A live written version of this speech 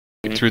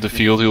through the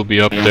field, he'll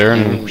be up there,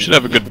 and we should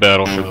have a good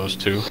battle for those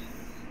two.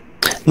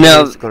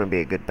 Now it's going to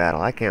be a good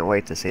battle. I can't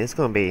wait to see. This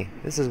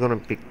is going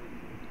to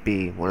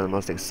be one of the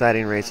most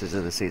exciting races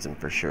of the season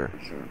for sure.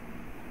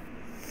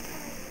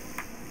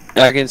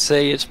 I can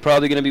say it's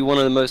probably going to be one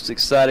of the most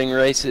exciting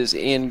races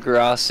in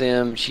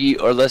GRAsim,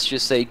 or let's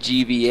just say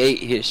GV8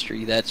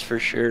 history. That's for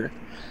sure.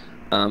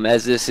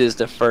 As this is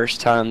the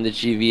first time the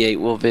GV8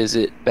 will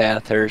visit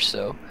Bathurst,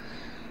 so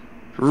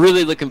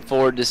really looking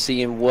forward to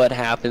seeing what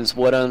happens,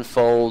 what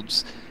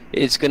unfolds.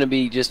 It's going to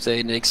be just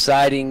an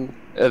exciting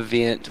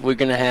event. We're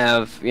going to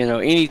have,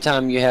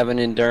 anytime you have an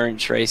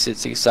endurance race,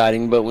 it's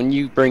exciting, but when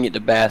you bring it to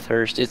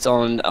Bathurst, it's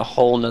on a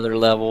whole nother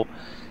level,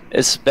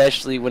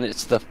 especially when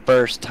it's the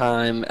first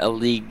time a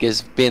league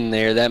has been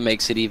there. That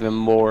makes it even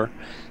more.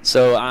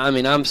 So, I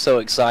mean, I'm so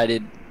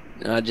excited.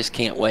 I just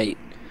can't wait.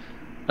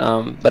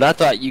 But I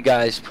thought you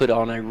guys put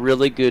on a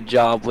really good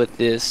job with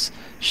this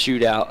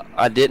shootout.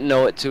 I didn't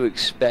know what to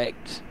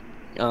expect.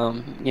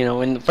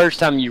 When the first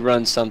time you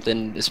run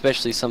something,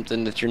 especially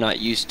something that you're not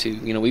used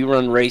to, we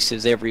run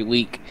races every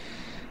week,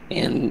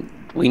 and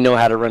we know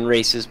how to run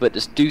races, but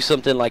to do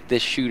something like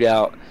this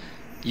shootout,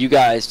 you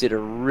guys did a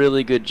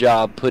really good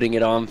job putting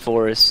it on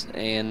for us,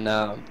 and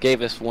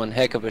gave us one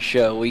heck of a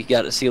show. We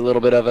got to see a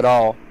little bit of it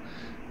all.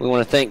 We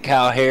want to thank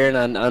Kyle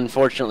Heron.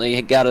 Unfortunately,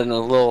 he got in a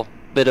little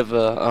bit of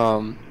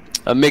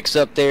a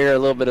mix-up there, a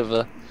little bit of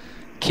a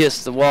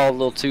kiss the wall a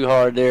little too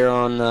hard there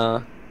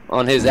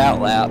on his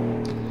outlap,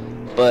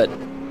 but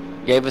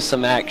gave us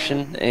some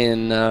action,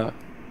 and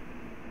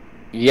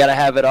you got to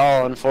have it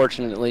all,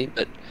 unfortunately.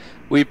 But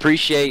we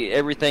appreciate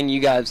everything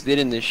you guys did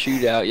in this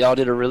shootout. Y'all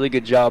did a really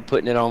good job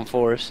putting it on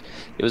for us.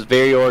 It was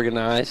very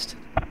organized,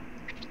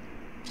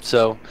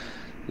 so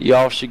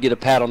y'all should get a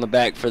pat on the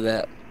back for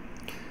that.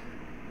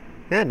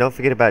 Yeah, don't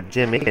forget about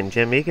Jim Egan.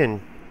 Jim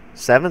Egan,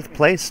 7th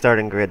place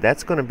starting grid.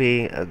 That's going to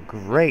be a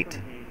great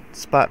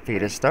spot for you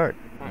to start,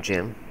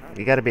 Jim.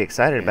 You got to be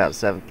excited about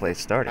 7th place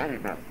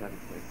starting.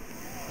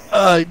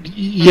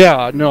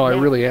 Yeah, no, I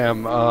really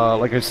am.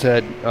 Like I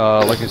said in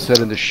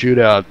the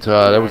shootout,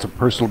 that was a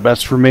personal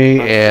best for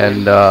me,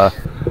 and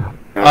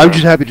I'm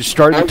just happy to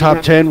start in the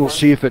top 10. We'll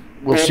see if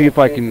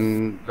I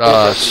can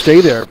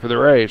stay there for the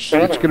race.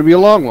 It's going to be a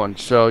long one,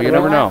 so you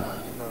never know.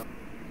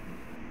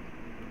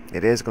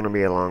 It is going to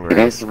be a long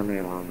race.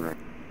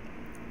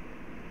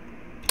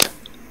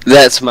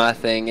 That's my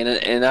thing,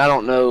 and I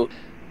don't know,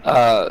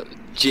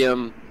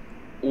 Jim,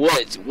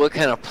 what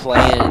kind of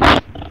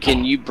plan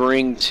can you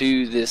bring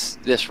to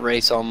this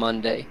race on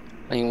Monday?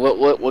 I mean,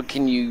 what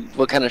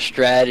kind of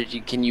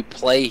strategy can you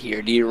play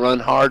here? Do you run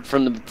hard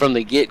from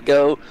the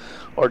get-go,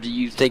 or do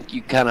you think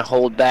you kind of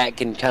hold back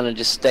and kind of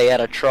just stay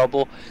out of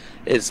trouble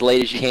as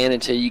late as you can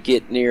until you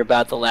get near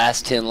about the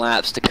last 10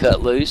 laps to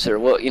cut loose, or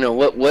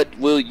what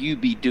will you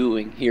be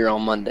doing here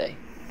on Monday?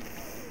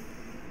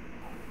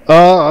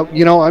 I'm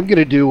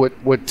gonna do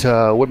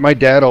what my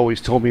dad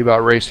always told me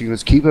about racing,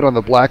 is keep it on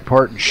the black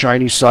part and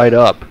shiny side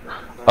up.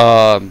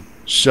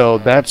 So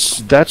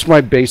that's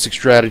my basic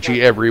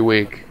strategy every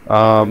week.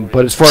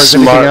 But as far as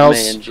anything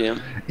else, man,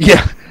 Jim.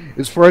 Yeah,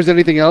 as far as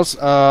anything else,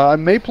 I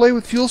may play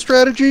with fuel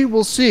strategy.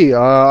 We'll see.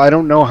 I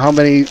don't know how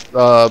many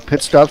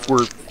pit stops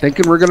we're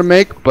thinking we're gonna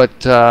make, but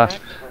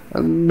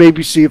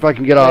maybe see if I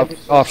can get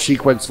off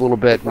sequence a little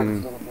bit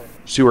and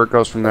see where it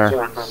goes from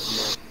there.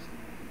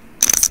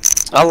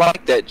 I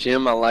like that,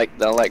 Jim. I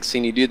like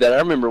seeing you do that. I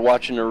remember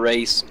watching a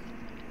race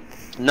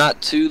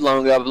not too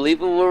long ago. I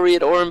believe we were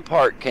at Orem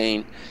Park,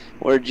 Kane,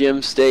 where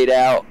Jim stayed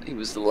out. He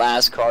was the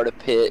last car to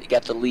pit. He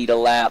got to lead a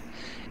lap,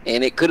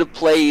 and it could have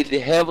played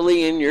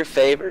heavily in your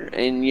favor.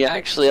 And you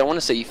actually, I want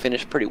to say you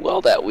finished pretty well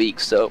that week.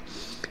 So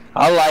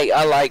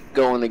I like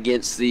going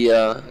against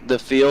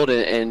the field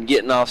and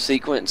getting off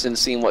sequence and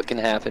seeing what can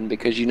happen,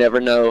 because you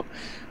never know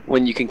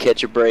when you can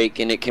catch a break,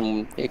 and it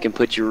can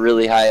put you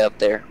really high up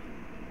there.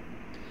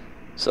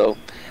 So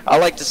I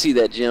like to see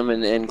that, Jim,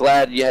 and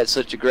glad you had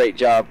such a great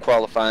job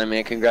qualifying,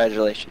 man.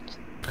 Congratulations.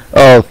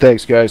 Oh,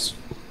 thanks, guys.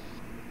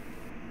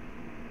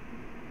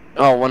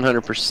 Oh,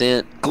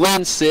 100%.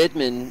 Glenn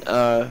Sidman,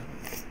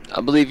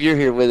 I believe you're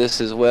here with us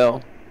as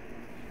well.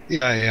 Yeah,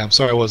 I am.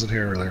 Sorry I wasn't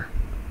here earlier.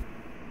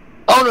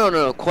 Oh,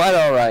 no, quite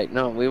all right.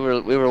 No, we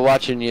were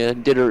watching you.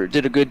 Did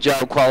a good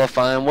job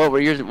qualifying. What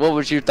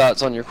was your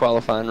thoughts on your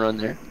qualifying run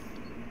there?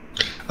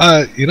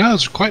 It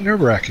was quite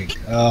nerve-wracking.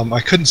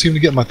 I couldn't seem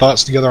to get my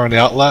thoughts together on the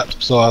outlap,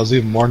 so I was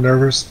even more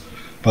nervous.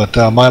 But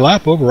my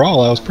lap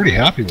overall, I was pretty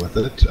happy with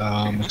it,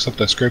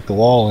 except I scraped the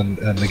wall and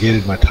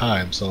negated my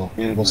time. So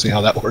we'll see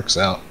how that works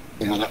out.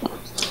 Yeah,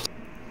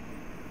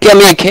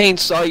 man, Kane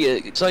saw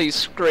you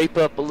scrape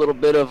up a little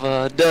bit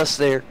of dust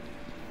there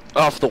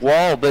off the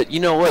wall, but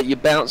you know what? You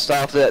bounced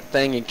off that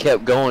thing and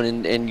kept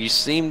going, and you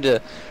seemed to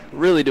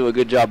really do a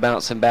good job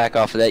bouncing back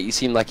off of that. You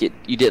seemed like you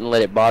didn't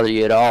let it bother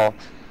you at all,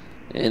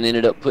 and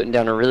ended up putting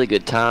down a really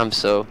good time.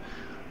 So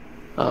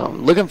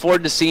looking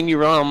forward to seeing you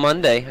run on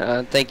Monday.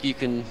 I think you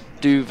can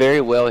do very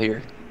well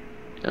here.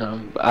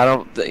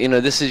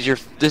 This is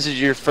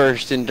your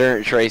first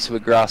endurance race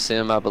with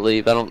GRAsim, I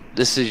believe.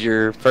 This is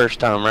your first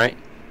time, right?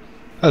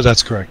 Oh,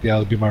 that's correct. Yeah,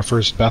 it'll be my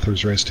first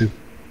Bathurst race too.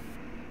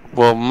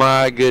 Well,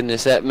 my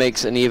goodness, that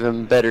makes an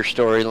even better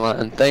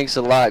storyline. Thanks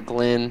a lot,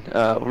 Glenn.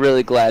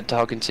 Really glad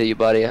talking to you,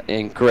 buddy,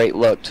 and great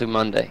luck to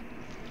Monday.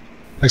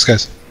 Thanks,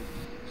 guys.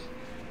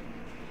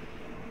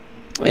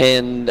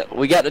 And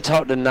we got to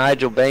talk to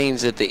Nigel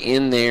Baines at the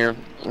end there.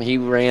 He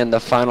ran the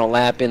final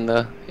lap in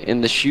the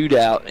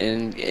shootout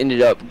and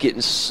ended up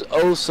getting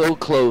so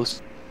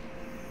close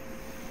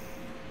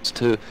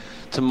to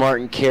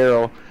Martin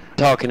Carroll.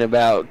 Talking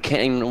about,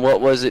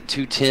 what was it,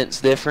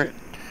 2/10 different?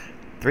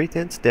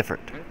 3/10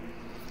 different.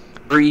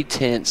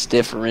 3/10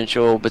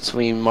 differential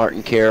between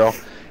Martin Carroll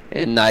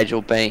and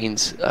Nigel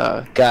Baines.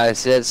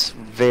 Guys, that's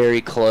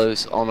very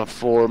close on a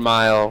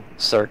 4-mile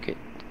circuit.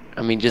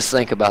 I mean, just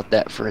think about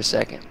that for a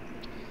second.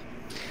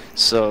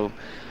 So,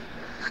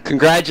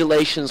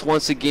 congratulations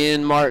once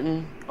again,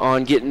 Martin,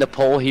 on getting the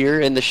pole here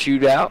in the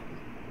shootout.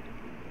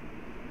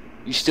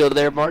 You still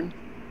there, Martin?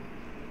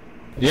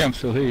 Yeah, I'm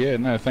still here. Yeah,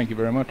 no, thank you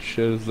very much.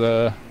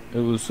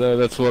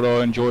 That's what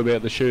I enjoy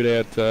about the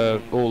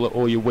shootout.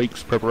 All your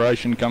week's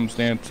preparation comes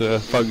down to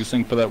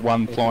focusing for that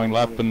one flying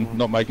lap and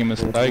not making a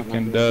mistake.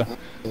 And I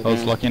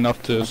was lucky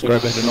enough to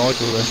scrape ahead of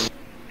Nigel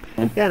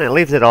there. Yeah, and it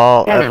leaves it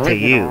all up to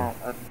you.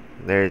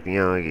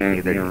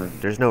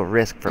 There's no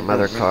risk from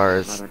other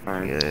cars.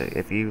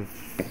 If you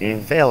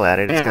fail at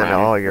it, it's kind of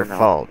all your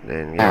fault,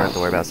 and you don't have to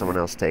worry about someone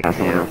else taking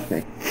you out.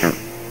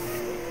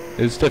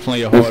 It's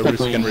definitely a high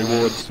risk and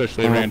reward,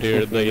 especially around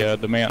here at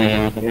the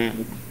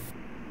mountain.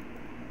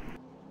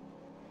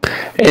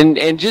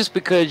 And just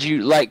because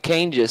you, like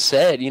Kane just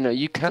said,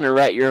 you kind of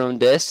write your own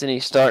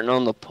destiny starting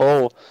on the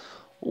pole.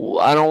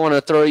 I don't want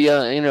to throw you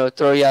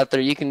out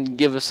there. You can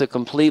give us a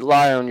complete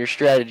lie on your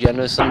strategy. I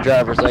know some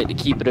drivers like to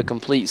keep it a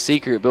complete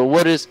secret, but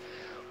what's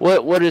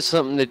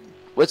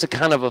a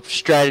kind of a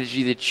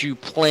strategy that you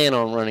plan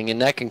on running,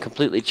 and that can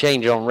completely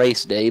change on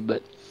race day.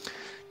 But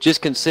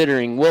just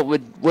considering, what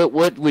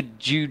would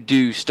you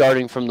do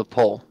starting from the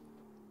pole?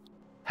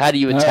 How do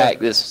you attack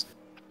this?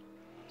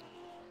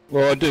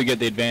 Well, I do get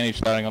the advantage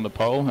starting on the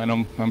pole, and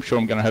I'm sure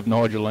I'm going to have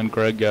Nigel and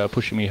Greg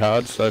pushing me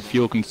hard. So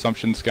fuel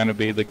consumption's going to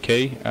be the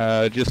key.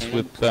 Just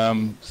with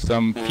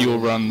some fuel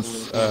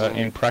runs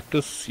in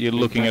practice, you're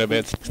looking at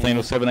about 16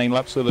 or 17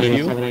 laps of the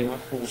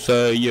fuel.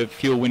 So your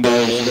fuel window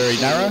is very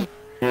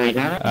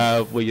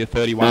narrow with your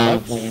 31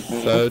 laps.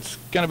 So it's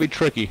going to be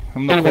tricky.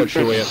 I'm not quite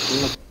sure yet.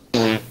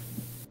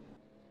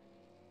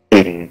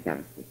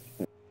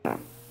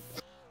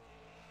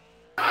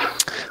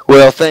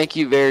 Well, thank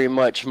you very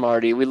much,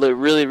 Marty. We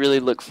really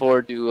look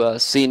forward to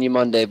seeing you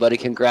Monday, buddy.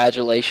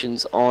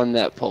 Congratulations on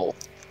that pole.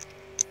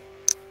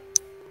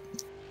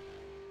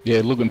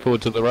 Yeah, looking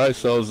forward to the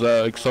race. I was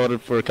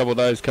excited for a couple of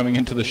days coming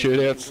into the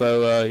shootout,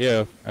 so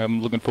yeah, I'm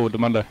looking forward to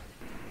Monday.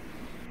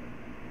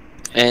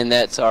 And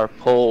that's our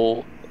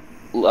pole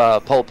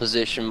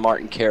position,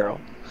 Martin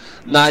Carroll.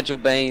 Nigel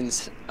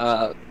Baines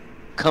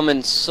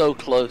coming so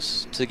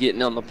close to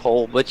getting on the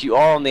pole, but you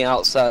are on the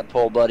outside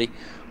pole, buddy.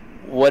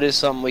 What is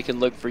something we can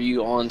look for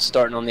you on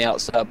starting on the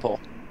outside pole?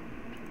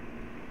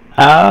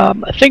 I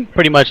think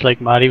pretty much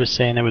like Marty was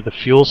saying there with the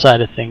fuel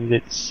side of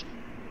things,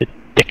 there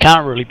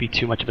can't really be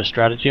too much of a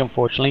strategy,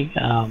 unfortunately.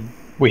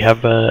 We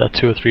have a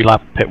 2 or 3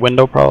 lap pit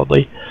window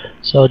probably,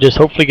 so just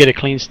hopefully get a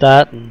clean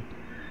start and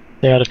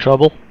stay out of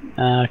trouble,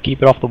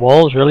 keep it off the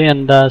walls really,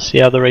 and see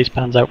how the race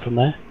pans out from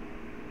there.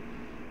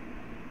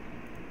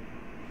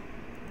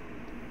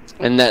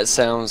 And that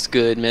sounds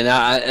good, man.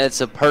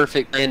 That's a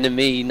perfect plan to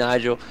me,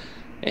 Nigel.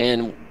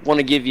 And want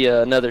to give you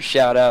another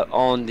shout out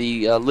on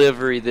the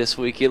livery this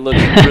week. It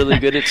looks really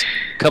good. It's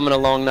coming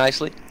along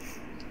nicely.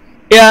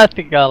 Yeah, I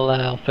think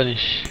I'll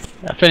finish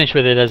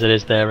with it as it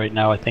is there right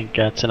now. I think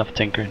it's enough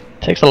tinkering.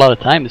 It takes a lot of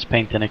time, this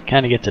painting. It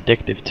kind of gets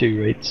addictive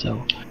too, right?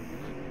 So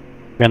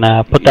we're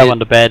gonna put that one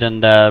to bed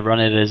and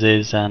run it as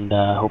is, and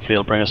hopefully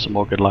it'll bring us some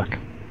more good luck.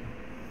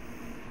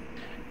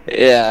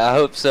 Yeah, I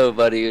hope so,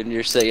 buddy. And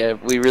you're saying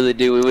we really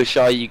do. We wish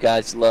all you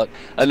guys luck.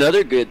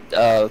 Another good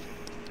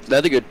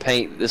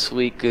paint this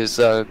week is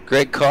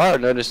Greg Carr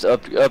noticed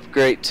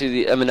update to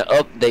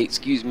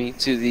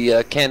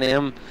the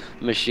Can-Am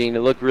machine. It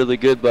looked really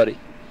good, buddy.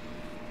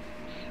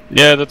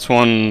 Yeah, that's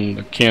one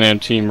the Can-Am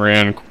team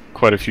ran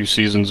quite a few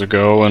seasons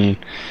ago, and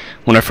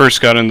when I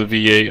first got in the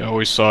V8, I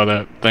always saw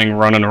that thing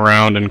running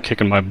around and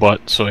kicking my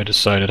butt, so I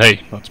decided,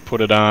 hey, let's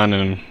put it on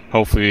and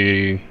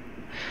hopefully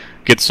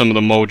get some of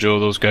the mojo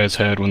those guys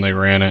had when they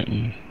ran it,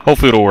 and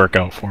hopefully it'll work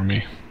out for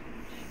me.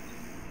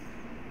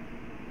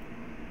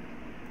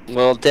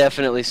 Well,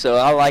 definitely so.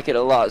 I like it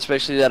a lot,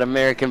 especially that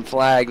American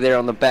flag there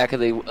on the back of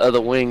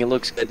the wing. It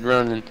looks good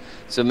running.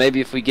 So maybe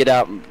if we get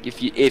out,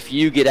 if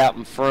you get out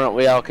in front,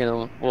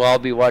 we'll all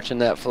be watching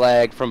that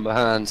flag from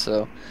behind.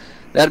 So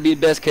that'd be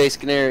the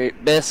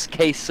best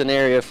case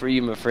scenario for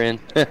you, my friend.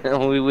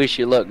 We wish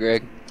you luck,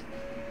 Greg.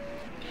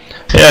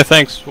 Yeah,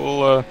 thanks.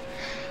 Well,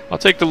 I'll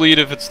take the lead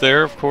if it's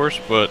there, of course,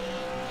 but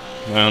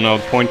I don't know,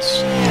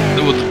 points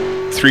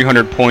with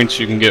 300 points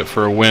you can get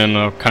for a win.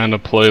 I'll kind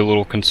of play a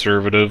little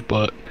conservative,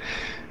 but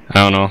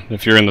I don't know.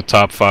 If you're in the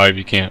top 5,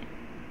 you can't.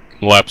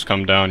 Laps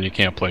come down, you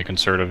can't play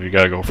conservative. You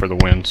gotta go for the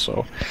win.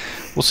 So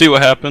we'll see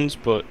what happens.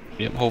 But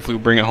Yep, hopefully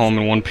we'll bring it home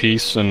in one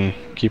piece and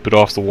keep it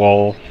off the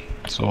wall.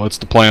 So that's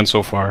the plan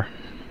so far.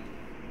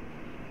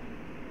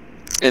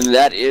 And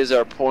that is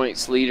our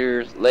points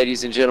leader,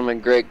 ladies and gentlemen,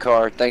 Greg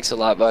Carr. Thanks a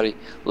lot, buddy.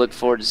 Look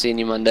forward to seeing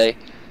you Monday.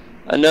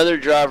 Another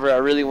driver I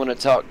really want to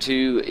talk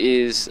to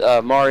is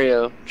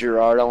Mario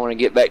Gerard. I want to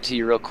get back to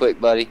you real quick,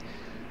 buddy.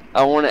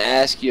 I want to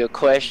ask you a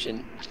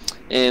question,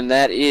 and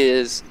that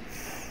is,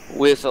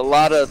 with a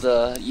lot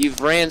of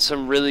you've ran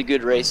some really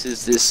good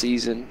races this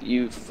season.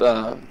 You've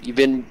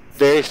been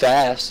very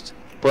fast,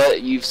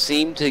 but you've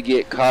seemed to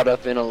get caught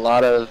up in a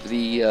lot of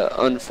the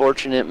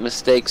unfortunate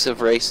mistakes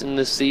of racing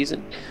this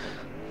season.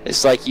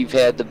 It's like you've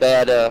had the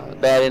bad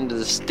end of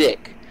the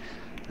stick.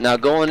 Now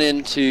going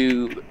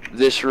into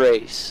this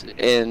race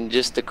and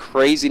just the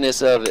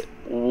craziness of it,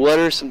 what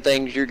are some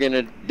things you're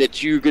gonna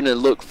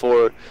look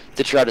for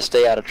to try to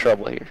stay out of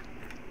trouble here?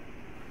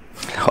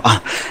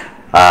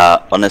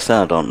 Honestly,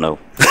 I don't know.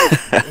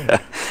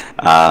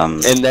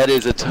 And that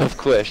is a tough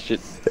question.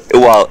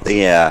 Well,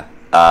 yeah,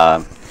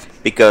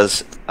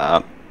 because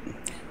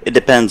it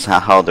depends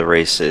how the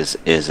race is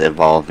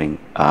evolving.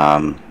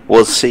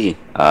 We'll see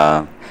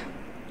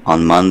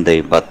on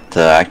Monday, but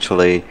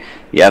actually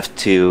you have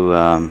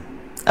to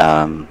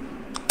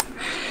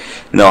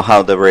know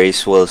how the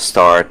race will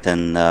start,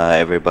 and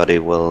everybody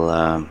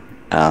will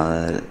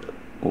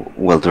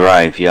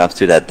drive. You have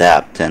to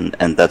adapt,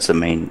 and that's the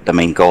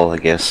main goal, I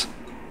guess.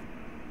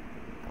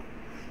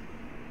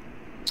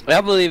 I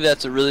believe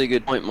that's a really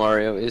good point,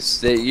 Mario.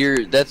 Is that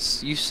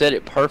you said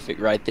it perfect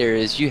right there.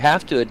 Is you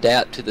have to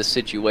adapt to the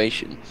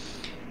situation.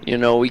 You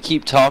know, we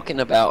keep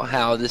talking about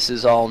how this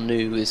is all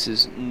new. This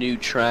is new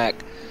track,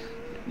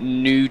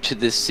 new to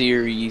the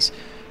series.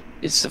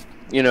 It's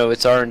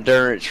it's our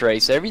endurance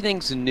race.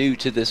 Everything's new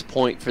to this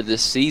point for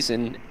this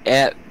season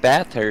at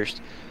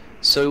Bathurst.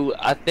 So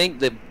I think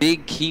the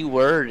big key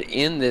word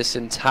in this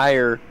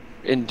entire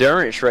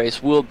endurance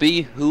race will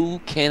be who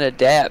can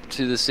adapt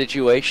to the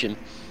situation,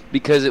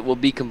 because it will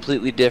be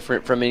completely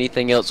different from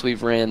anything else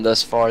we've ran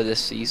thus far this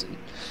season.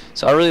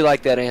 So I really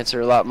like that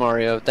answer a lot,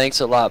 Mario. Thanks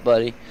a lot,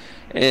 buddy.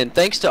 And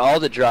thanks to all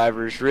the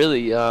drivers,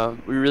 really.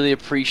 We really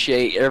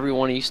appreciate every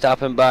one of you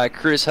stopping by.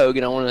 Chris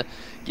Hogan, I want to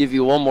give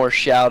you one more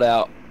shout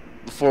out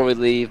before we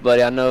leave,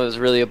 buddy. I know it was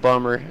really a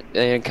bummer,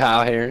 and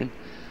Kyle Herron.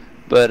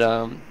 But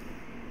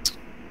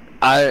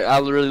I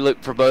really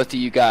look for both of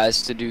you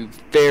guys to do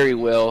very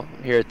well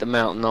here at the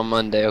mountain on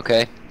Monday,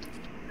 okay?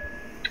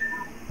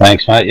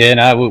 Thanks, mate. Yeah,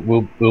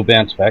 no, we'll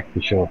bounce back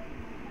for sure.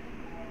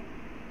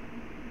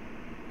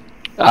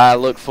 I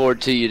look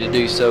forward to you to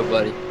do so,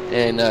 buddy.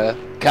 And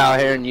Kyle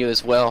Herron, you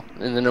as well,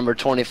 in the number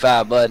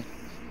 25, bud.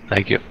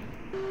 Thank you.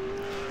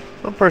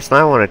 One person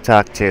I want to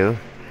talk to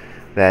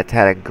that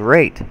had a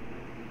great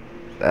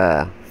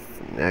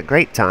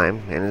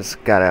time and has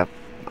got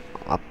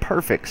a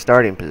perfect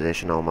starting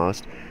position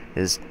almost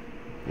is,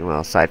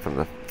 well, aside from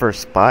the first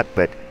spot,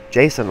 but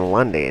Jason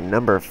Lundy,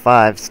 number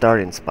 5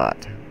 starting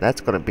spot.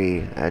 That's going to be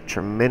a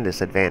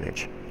tremendous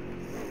advantage.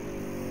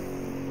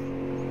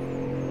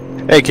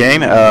 Hey,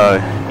 Kane.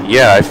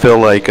 Yeah, I feel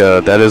like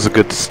that is a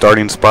good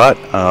starting spot,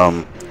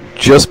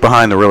 just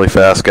behind the really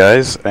fast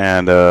guys,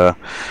 and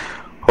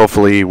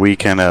hopefully we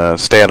can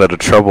stay out of the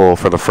trouble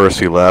for the first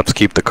few laps,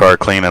 keep the car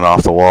clean and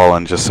off the wall,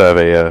 and just have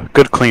a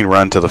good, clean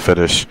run to the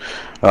finish.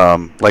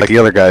 Like the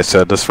other guy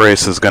said, this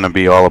race is going to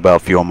be all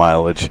about fuel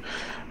mileage,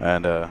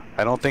 and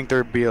I don't think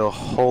there'd be a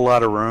whole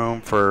lot of room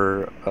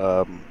for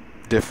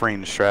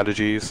differing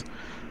strategies,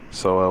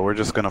 so we're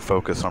just going to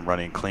focus on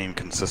running clean,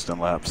 consistent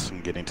laps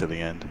and getting to the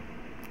end.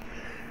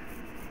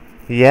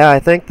 Yeah, I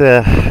think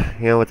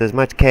with as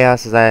much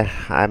chaos as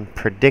I'm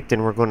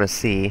predicting we're going to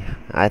see,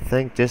 I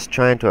think just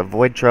trying to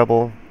avoid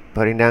trouble,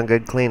 putting down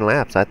good clean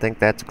laps, I think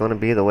that's going to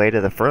be the way to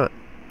the front.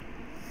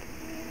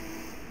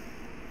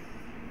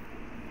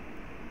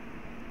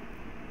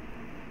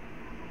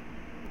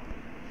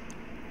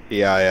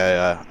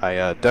 Yeah,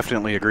 I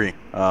definitely agree.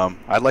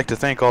 I'd like to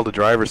thank all the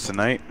drivers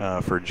tonight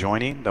for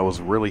joining. That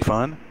was really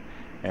fun,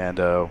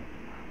 and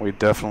we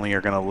definitely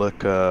are going to look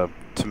to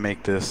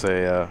make this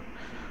a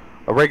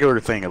regular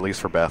thing, at least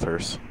for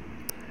Bathurst.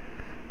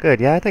 Good.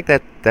 Yeah, I think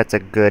that's a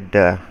good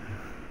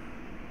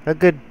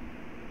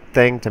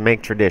thing to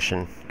make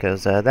tradition,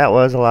 because that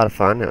was a lot of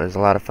fun. It was a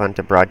lot of fun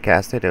to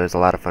broadcast it. It was a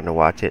lot of fun to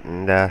watch it,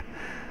 and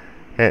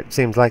it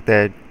seems like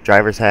the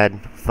drivers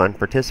had fun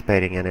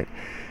participating in it.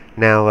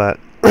 Now,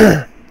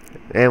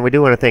 and we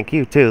do want to thank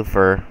you too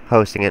for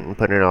hosting it and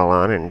putting it all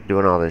on and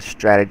doing all this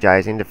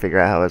strategizing to figure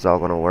out how it's all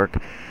going to work.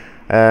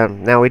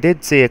 Now, we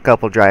did see a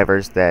couple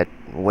drivers that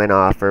went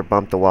off or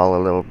bumped the wall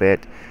a little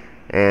bit,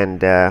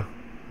 and I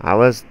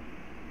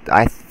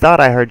thought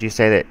I heard you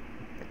say that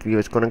you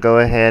was going to go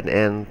ahead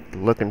and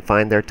look and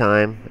find their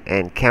time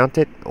and count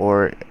it,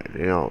 or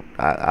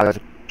I was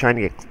trying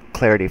to get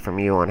clarity from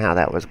you on how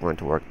that was going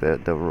to work,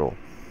 the rule.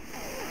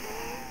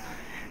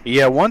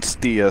 Yeah, once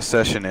the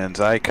session ends,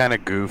 I kind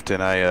of goofed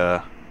and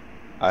I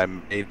I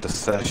made the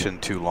session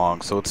too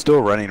long, so it's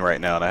still running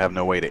right now, and I have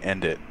no way to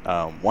end it.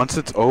 Once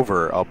it's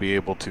over, I'll be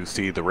able to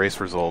see the race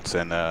results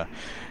and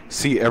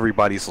see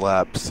everybody's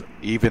laps,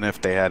 even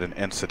if they had an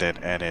incident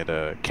and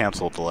it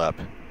canceled the lap.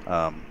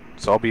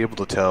 So I'll be able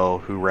to tell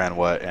who ran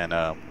what, and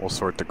we'll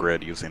sort the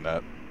grid using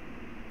that.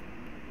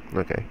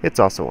 Okay. It's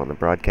also on the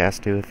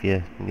broadcast, too, if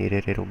you need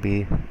it. It'll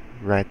be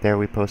right there.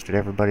 We posted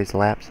everybody's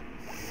laps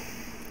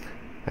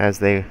as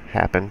they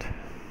happened.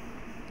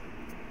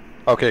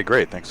 Okay,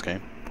 great. Thanks,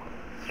 Kane.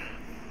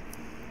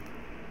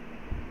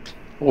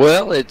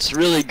 Well, it's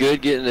really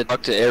good getting to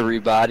talk to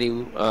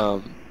everybody.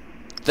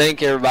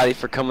 Thank everybody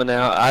for coming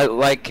out.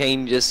 Like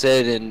Kane just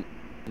said and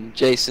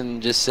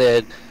Jason just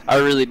said, I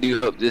really do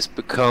hope this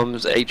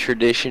becomes a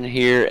tradition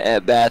here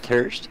at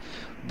Bathurst.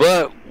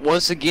 But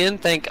once again,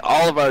 thank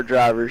all of our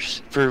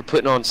drivers for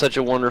putting on such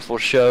a wonderful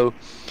show.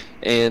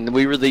 And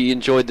we really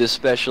enjoyed this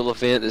special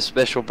event, this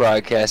special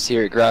broadcast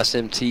here at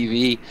GRAsim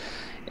TV.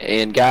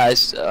 And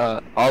guys,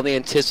 all the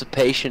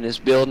anticipation is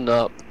building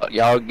up.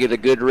 Y'all get a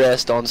good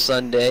rest on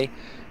Sunday,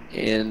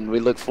 and we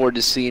look forward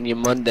to seeing you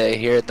Monday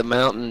here at the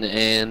mountain.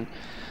 And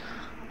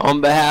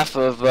on behalf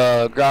of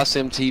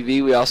GRAsim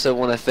TV, we also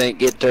want to thank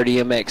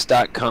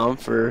GetDirtyMX.com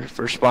for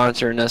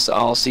sponsoring us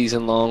all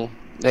season long.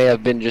 They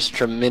have been just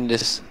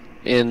tremendous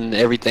in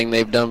everything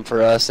they've done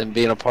for us and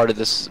being a part of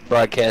this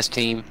broadcast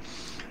team.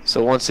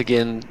 So once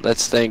again,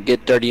 let's thank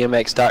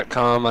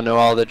GetDirtyMX.com. I know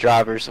all the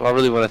drivers. So I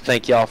really want to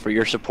thank y'all for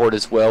your support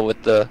as well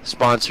with the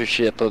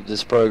sponsorship of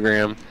this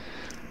program.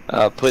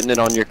 Putting it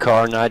on your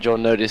car. Nigel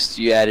noticed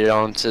you added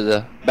on to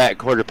the back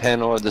quarter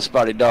panel of the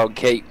Spotted Dog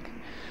Cake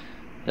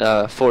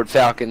Ford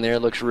Falcon there.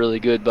 Looks really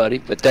good, buddy.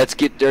 But that's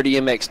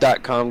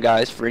GetDirtyMX.com,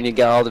 guys. For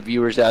all the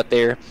viewers out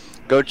there,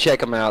 go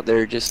check them out.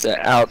 They're just an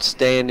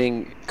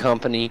outstanding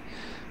company.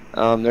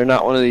 They're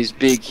not one of these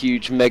big,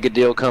 huge mega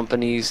deal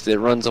companies that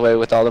runs away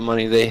with all the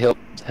money. They help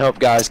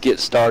guys get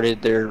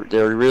started. They're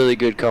a really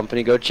good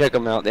company. Go check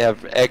them out. They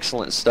have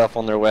excellent stuff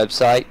on their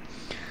website.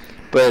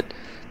 But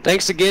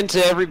thanks again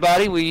to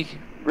everybody. We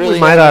really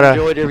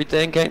enjoyed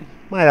everything. Okay?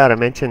 Might ought to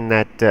mention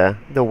that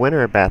the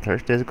winner of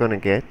Bathurst is going to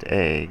get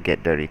a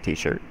Get Dirty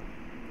t-shirt.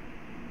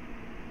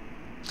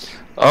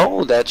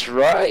 Oh, that's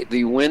right.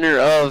 The winner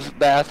of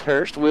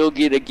Bathurst will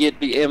get a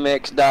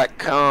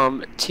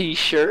GetDirtyMX.com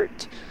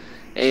t-shirt.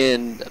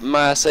 And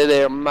I say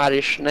they're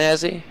mighty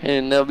snazzy,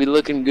 and they'll be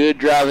looking good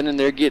driving in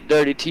their Get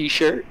Dirty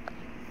t-shirt.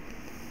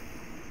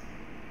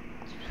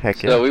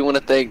 Heck yeah. So we want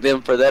to thank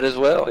them for that as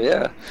well,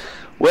 yeah.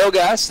 Well,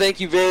 guys,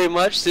 thank you very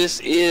much. This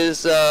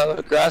is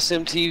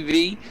GRAsim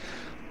TV.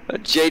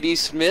 JD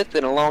Smith,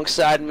 and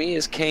alongside me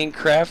is Kane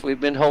Kraft. We've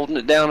been holding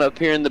it down up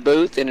here in the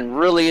booth and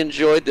really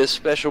enjoyed this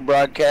special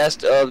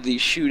broadcast of the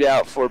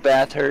Shootout for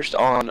Bathurst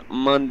on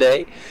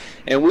Monday.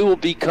 And we will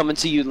be coming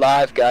to you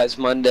live, guys,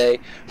 Monday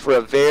for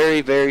a very,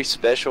 very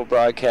special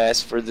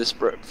broadcast for this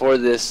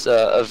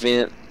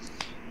event.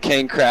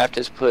 Kane Kraft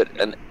has put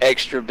an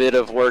extra bit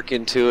of work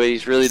into it.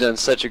 He's really done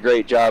such a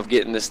great job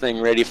getting this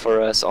thing ready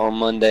for us on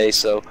Monday.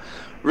 So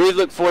really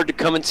look forward to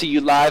coming to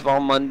you live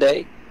on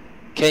Monday.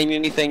 Kane,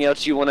 anything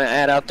else you want to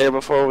add out there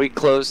before we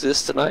close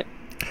this tonight?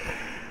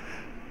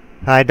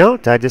 I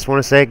don't. I just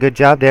want to say good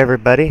job to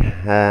everybody.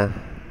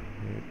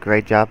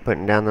 Great job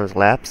putting down those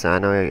laps. I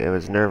know it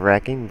was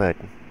nerve-wracking, but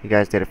you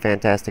guys did a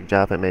fantastic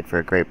job. It made for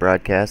a great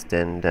broadcast,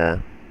 and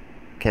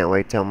can't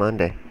wait till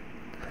Monday.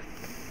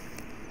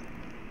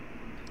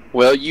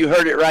 Well, you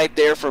heard it right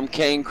there from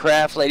Kane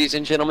Kraft, ladies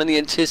and gentlemen. The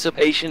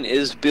anticipation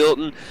is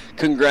building.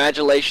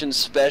 Congratulations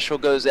special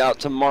goes out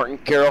to Martin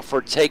Carroll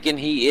for taking.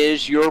 He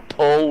is your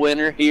pole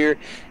winner here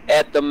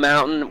at the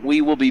mountain. We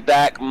will be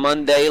back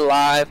Monday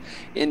live.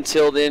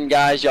 Until then,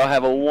 guys, y'all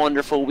have a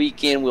wonderful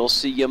weekend. We'll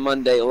see you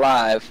Monday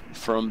live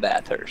from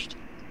Bathurst.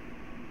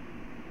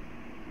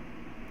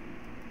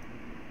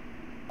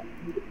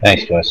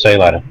 Thanks, guys. See you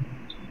later.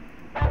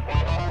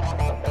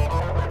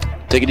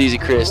 Take it easy,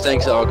 Chris.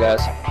 Thanks all,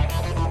 guys.